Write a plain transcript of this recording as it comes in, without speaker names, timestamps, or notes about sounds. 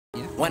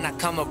When I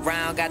come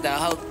around, got the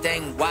whole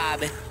thing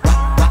wobbling,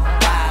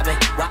 wobbling.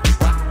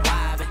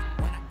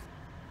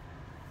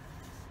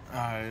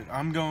 Alright,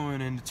 I'm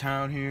going into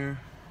town here.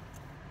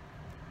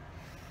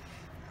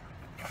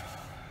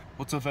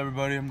 What's up,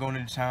 everybody? I'm going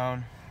into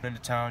town,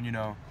 you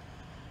know.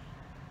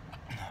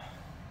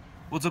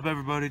 What's up,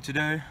 everybody?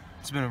 Today,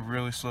 it's been a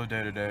really slow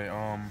day today.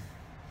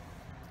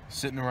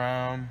 Sitting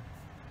around,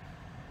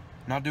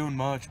 not doing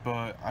much,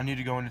 but I need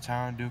to go into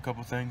town, do a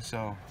couple things,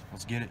 so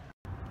let's get it.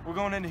 We're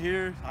going into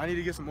here. I need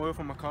to get some oil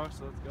for my car,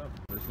 so let's go.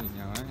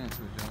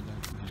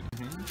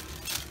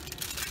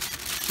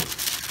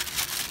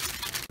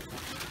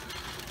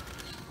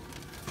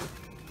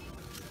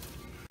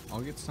 I'll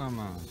get some,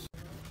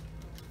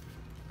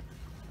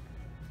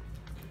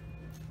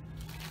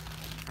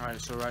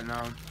 Alright, so right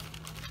now,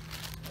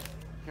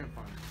 can't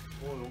find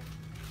oil.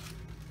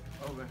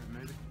 Oh, there,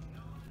 maybe.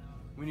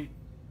 We need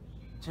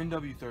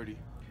 10W30.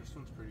 This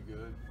one's pretty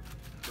good.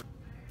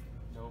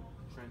 Nope,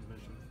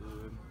 transmission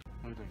fluid.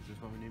 What do you think? Is this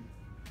what we need?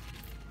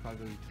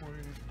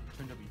 5W20,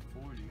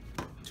 10W40,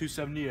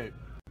 278.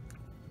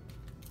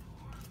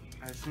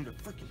 I just need a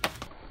freaking.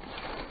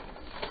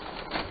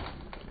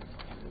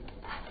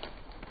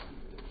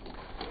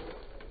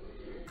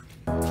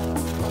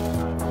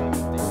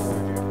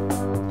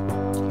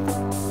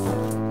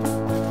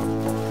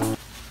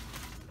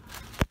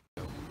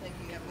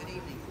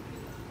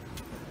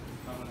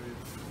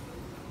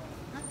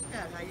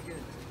 How you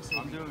doing?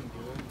 I'm doing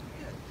good.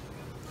 Good.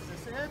 Is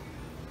this it?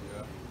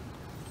 Yeah.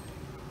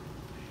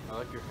 I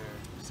like your hair.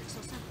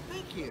 607.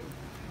 Thank you.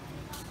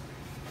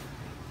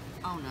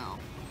 Oh no.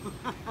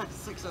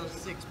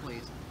 606,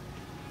 please.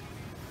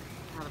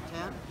 Out of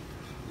 10?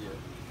 Yeah.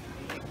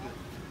 Thank you.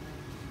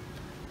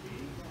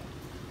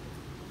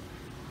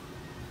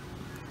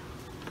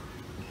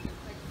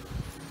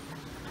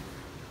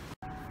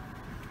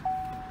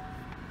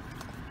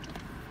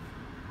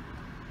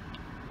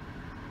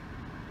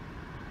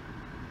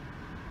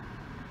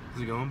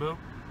 Is it going, Bill?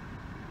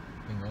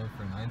 Been rolling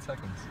for 9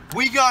 seconds.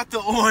 We got the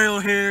oil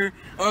here.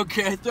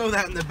 Okay, throw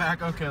that in the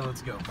back. Okay,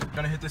 let's go.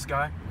 Gonna hit this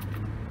guy.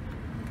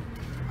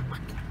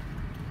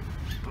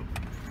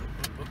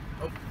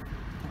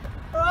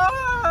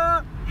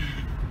 Ah!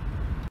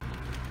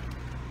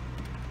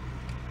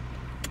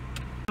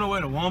 On the way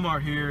to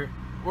Walmart here.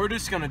 We're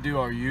just gonna do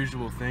our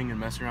usual thing and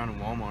mess around in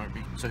Walmart.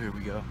 So here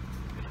we go.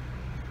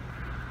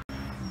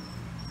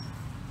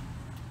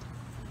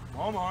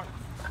 Walmart.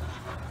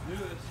 Do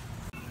this.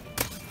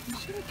 You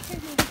should have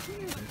came over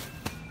here.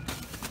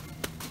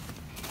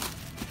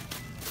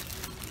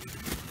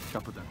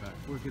 I'll put that back.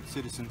 We're good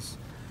citizens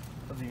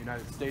of the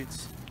United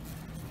States,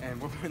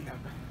 and we're putting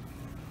that back.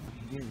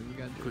 Yeah, we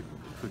got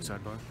Quick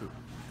sidebar.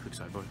 Quick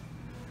sidebar.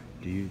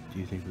 Do you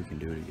think we can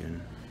do it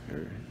again,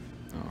 or?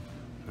 Oh,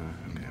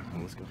 Okay.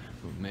 Well, let's go.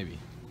 well, maybe.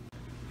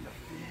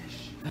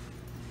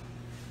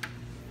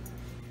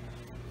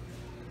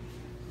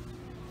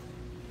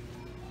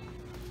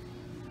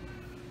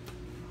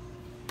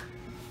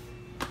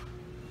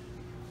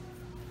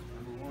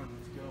 Number one.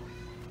 Let's go.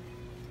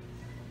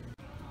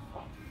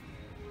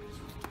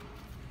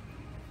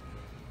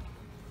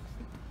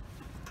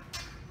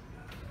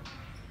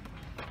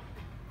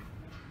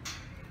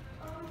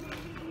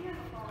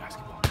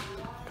 Basketball.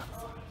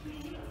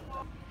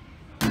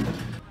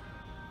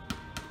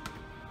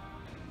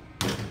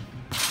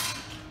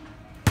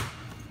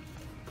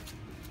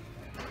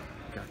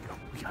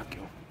 We gotta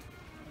go.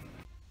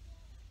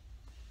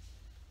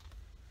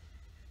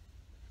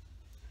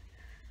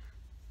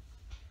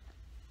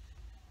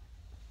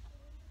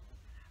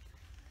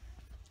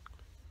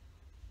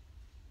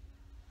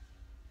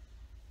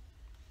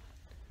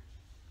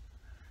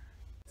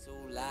 Two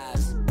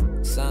lies.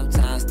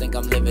 Sometimes think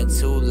I'm living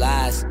two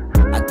lies.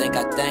 I think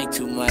I think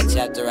too much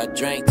after I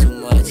drank too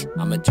much.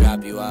 I'ma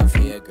drop you off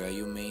here, girl,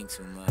 you mean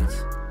too much.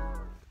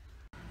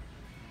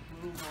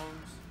 Blue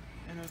homes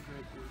in a gray